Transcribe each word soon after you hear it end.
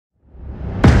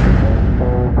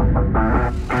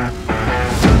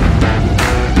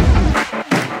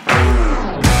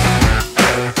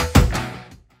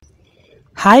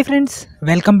Hi friends,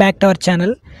 welcome back to our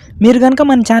channel. మీరు కనుక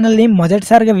మన ఛానల్ని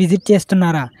మొదటిసారిగా విజిట్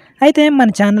చేస్తున్నారా? అయితే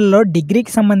మన ఛానల్లో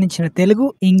డిగ్రీకి సంబంధించిన తెలుగు,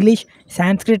 ఇంగ్లీష్,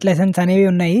 సాంస్క్రిట్ లెసన్స్ అనేవి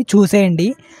ఉన్నాయి, చూసేయండి.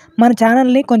 మన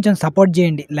ఛానల్ని కొంచెం సపోర్ట్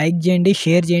చేయండి, లైక్ చేయండి,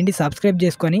 షేర్ చేయండి, సబ్స్క్రైబ్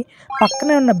చేసుకొని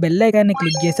పక్కనే ఉన్న బెల్ ఐకాన్ని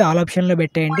క్లిక్ చేసి ఆల్ ఆప్షన్లో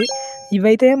పెట్టేయండి.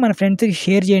 ఇవైతే మన ఫ్రెండ్స్కి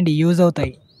షేర్ చేయండి, యూజ్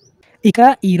అవుతాయి. ఇక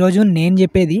ఈరోజు నేను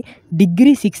చెప్పేది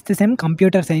degree 6th sem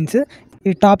computer science.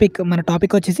 ఈ మన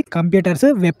టాపిక్ వచ్చేసి కంప్యూటర్స్,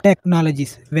 వెబ్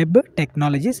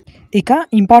టెక్నాలజీస్. ఇక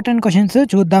ఇంపార్టెంట్ క్వశ్చన్స్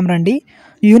చూద్దాం రండి.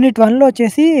 యూనిట్ 1లో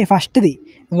వచ్చేసి ఫస్ట్ది,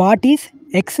 what is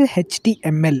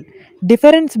XHTML,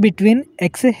 difference between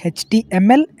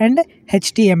XHTML and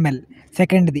HTML.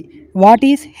 సెకండ్ది, what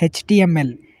is HTML,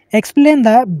 explain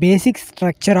the basic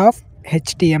structure of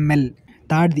HTML.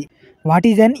 థర్డ్ది, what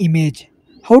is an image,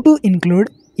 how to include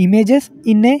images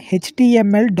in a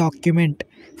HTML document.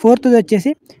 ఫోర్త్ది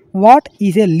వచ్చేసి what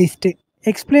is a list,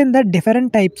 explain the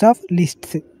different types of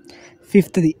lists.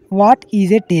 ఫిఫ్త్ది, what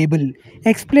is a table,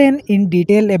 explain in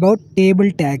detail about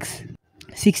table tags.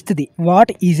 సిక్స్త్ది,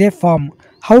 what is a form,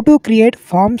 how to create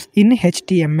forms in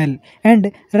HTML and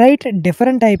right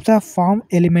different types of form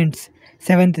elements.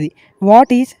 సెవెంత్ది,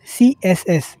 what is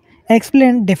CSS,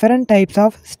 explain different types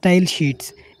of style sheets.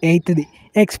 ఎయిత్ది,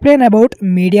 explain about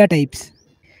media types.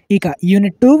 ఇక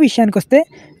unit 2 విషయానికి వస్తే,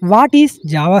 what is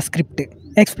Java script,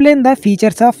 explain the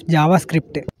features of Java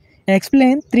script.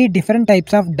 Explain 3 different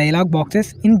types of dialogue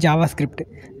boxes in Java script.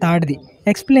 థర్డ్ది,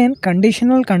 explain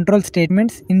conditional control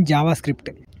statements in Java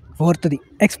script. ఫోర్త్ది,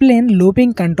 explain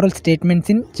looping control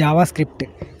statements in Java script.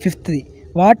 ఫిఫ్త్ది,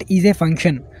 what is a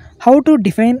function, how to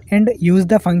define and use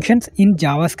the functions in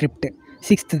Java script.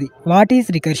 సిక్స్త్ది, what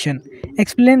is recursion,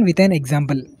 explain with an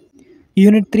example.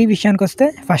 Unit 3 విషయానికి వస్తే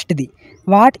ఫస్ట్ది,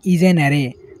 what is ఎన్ అరే,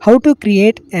 how to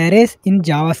create arrays in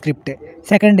Java script.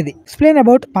 సెకండ్ది, explain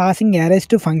about passing arrays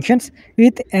to functions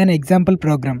with an example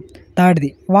programme. థర్డ్ది,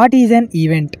 what is an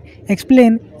event,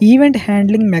 explain event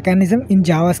handling mechanism in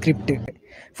Java script.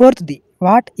 ఫోర్త్ది,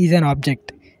 what is an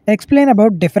object, explain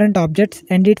about different objects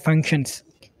and it functions.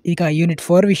 ఇక unit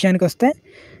 4 విషయానికి వస్తే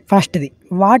ఫస్ట్ది,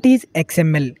 what is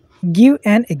XML, give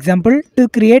an example to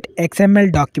create XML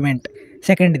document.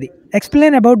 సెకండ్ది,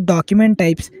 explain about document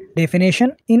types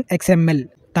definition in XML.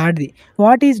 థర్డ్ది,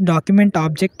 what is document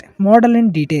object model in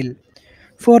detail.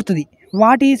 ఫోర్త్ది,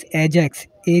 what is AJAX,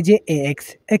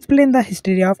 explain the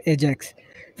history of AJAX.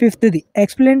 ఫిఫ్త్ది,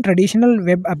 explain traditional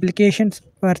web applications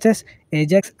versus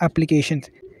AJAX applications.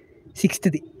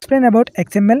 సిక్స్త్ది, explain about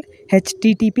XML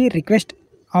HTTP request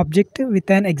object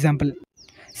with an example.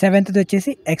 సెవెంత్ది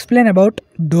వచ్చేసి explain about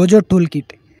dojo tool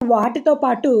kit. వాటితో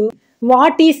పాటు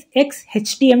what is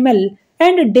XHTML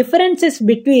and differences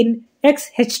between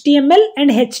XHTML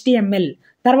and HTML.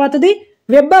 తర్వాతది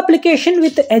web application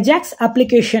with AJAX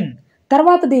application.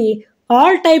 తర్వాతది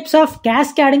all types of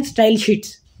cascading style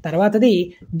sheets. తర్వాతది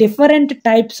different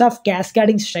types of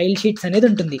cascading style sheets అనేది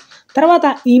ఉంటుంది. తర్వాత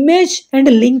image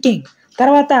and linking.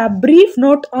 తర్వాత brief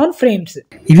note on frames.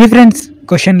 ఇవి friends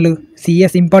క్వశ్చన్లు,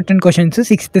 CS important questions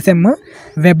 6th sem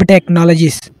web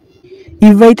technologies.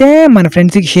 ఇవైతే మన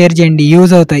ఫ్రెండ్స్కి షేర్ చేయండి,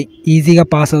 యూజ్ అవుతాయి, ఈజీగా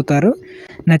పాస్ అవుతారు.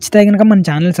 నచ్చితే కనుక మన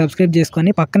ఛానల్ సబ్స్క్రైబ్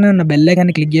చేసుకొని పక్కన ఉన్న బెల్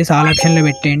ఐకాన్ని క్లిక్ చేసి ఆల్ ఆప్షన్లో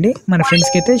పెట్టేయండి. మన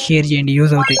ఫ్రెండ్స్కి అయితే షేర్ చేయండి,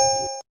 యూజ్ అవుతాయి.